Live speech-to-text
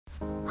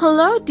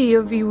Hello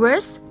dear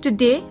viewers,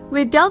 today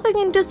we're delving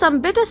into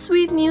some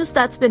bittersweet news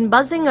that's been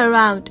buzzing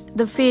around,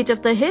 the fate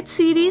of the hit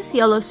series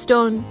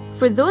Yellowstone.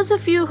 For those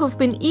of you who've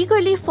been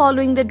eagerly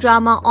following the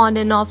drama on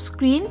and off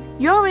screen,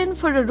 you're in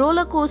for a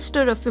roller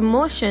coaster of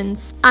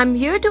emotions. I'm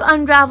here to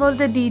unravel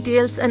the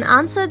details and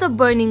answer the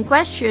burning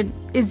question,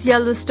 is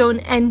Yellowstone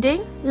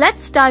ending?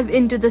 Let's dive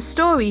into the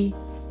story.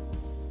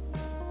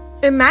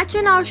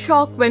 Imagine our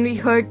shock when we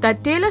heard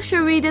that Taylor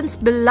Sheridan's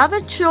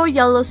beloved show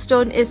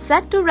Yellowstone is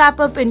set to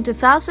wrap up in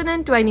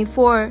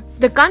 2024.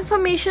 The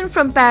confirmation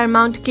from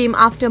Paramount came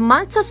after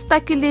months of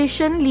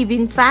speculation,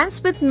 leaving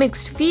fans with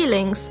mixed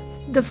feelings.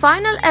 The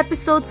final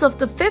episodes of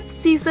the 5th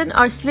season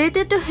are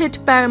slated to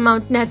hit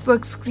Paramount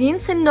Network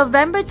screens in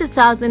November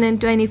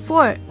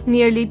 2024,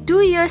 nearly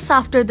 2 years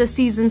after the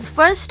season's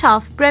first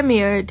half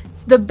premiered.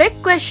 The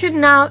big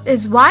question now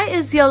is, why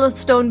is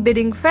Yellowstone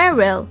bidding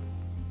farewell?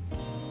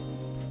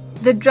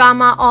 The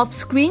drama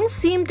off-screen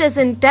seemed as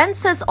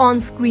intense as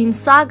on-screen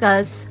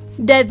sagas.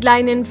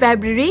 Deadline in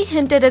February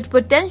hinted at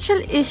potential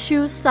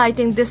issues,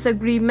 citing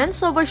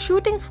disagreements over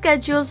shooting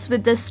schedules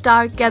with the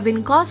star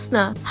Kevin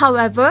Costner.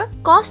 However,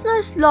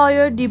 Costner's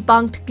lawyer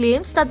debunked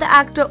claims that the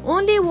actor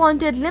only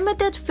wanted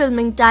limited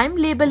filming time,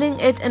 labeling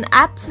it an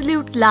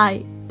absolute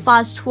lie.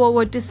 Fast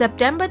forward to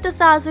September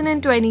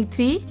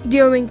 2023,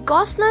 during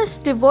Costner's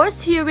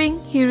divorce hearing,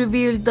 he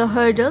revealed the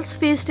hurdles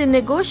faced in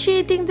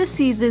negotiating the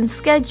season's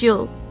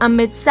schedule.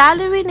 Amid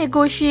salary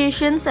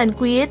negotiations and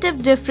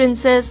creative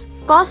differences,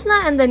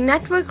 Costner and the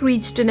network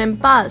reached an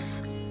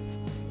impasse.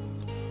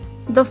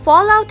 The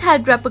fallout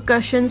had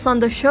repercussions on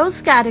the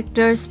show's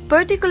characters,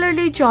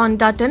 particularly John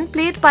Dutton,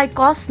 played by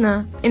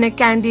Costner. In a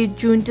candid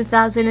June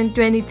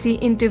 2023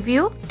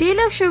 interview,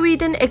 Taylor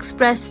Sheridan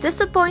expressed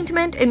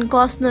disappointment in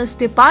Costner's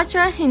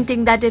departure,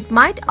 hinting that it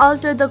might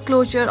alter the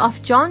closure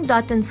of John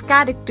Dutton's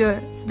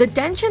character. The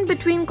tension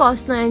between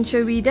Costner and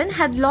Sheridan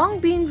had long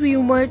been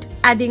rumored,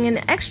 adding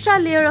an extra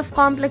layer of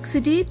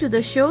complexity to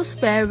the show's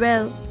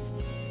farewell.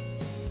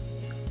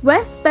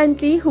 Wes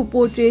Bentley, who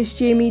portrays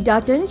Jamie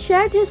Dutton,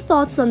 shared his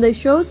thoughts on the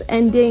show's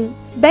ending.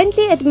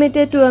 Bentley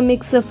admitted to a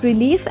mix of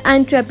relief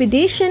and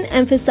trepidation,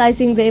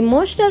 emphasizing the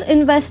emotional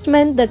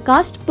investment the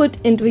cast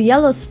put into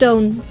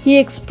Yellowstone. He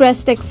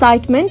expressed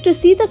excitement to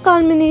see the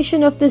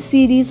culmination of the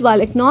series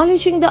while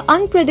acknowledging the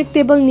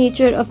unpredictable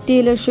nature of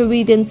Taylor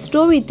Sheridan's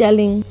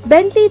storytelling.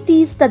 Bentley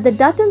teased that the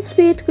Duttons'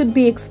 fate could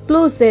be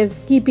explosive,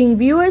 keeping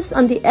viewers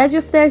on the edge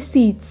of their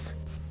seats.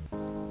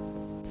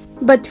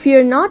 But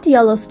fear not,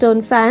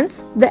 Yellowstone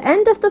fans, the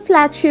end of the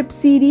flagship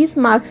series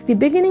marks the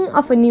beginning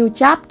of a new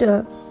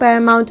chapter.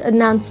 Paramount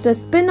announced a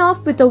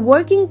spin-off with a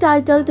working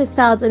title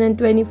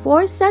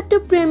 2024 set to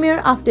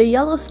premiere after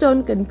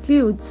Yellowstone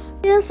concludes.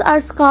 Details are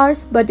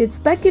scarce, but it's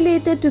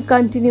speculated to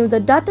continue the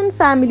Dutton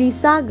family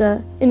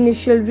saga.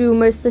 Initial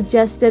rumors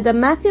suggested a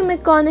Matthew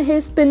McConaughey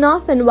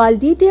spin-off, and while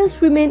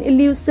details remain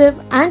elusive,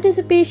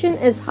 anticipation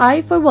is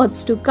high for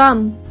what's to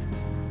come.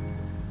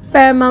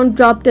 Paramount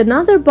dropped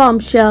another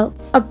bombshell.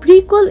 A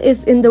prequel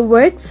is in the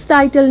works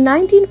titled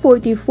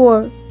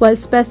 1944. While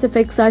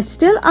specifics are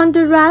still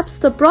under wraps,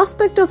 the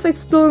prospect of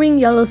exploring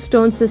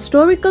Yellowstone's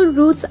historical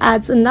roots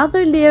adds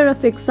another layer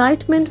of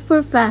excitement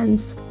for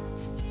fans.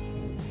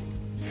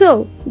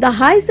 So, the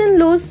highs and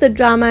lows, the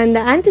drama and the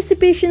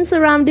anticipation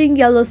surrounding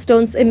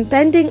Yellowstone's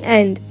impending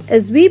end.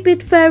 As we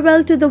bid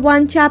farewell to the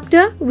one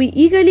chapter, we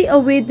eagerly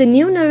await the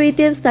new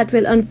narratives that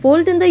will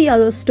unfold in the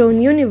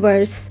Yellowstone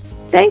universe.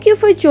 Thank you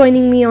for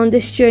joining me on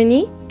this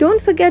journey.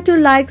 Don't forget to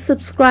like,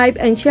 subscribe,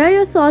 and share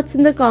your thoughts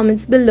in the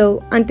comments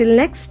below. Until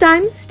next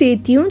time, stay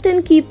tuned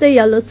and keep the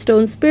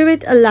Yellowstone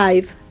spirit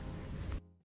alive.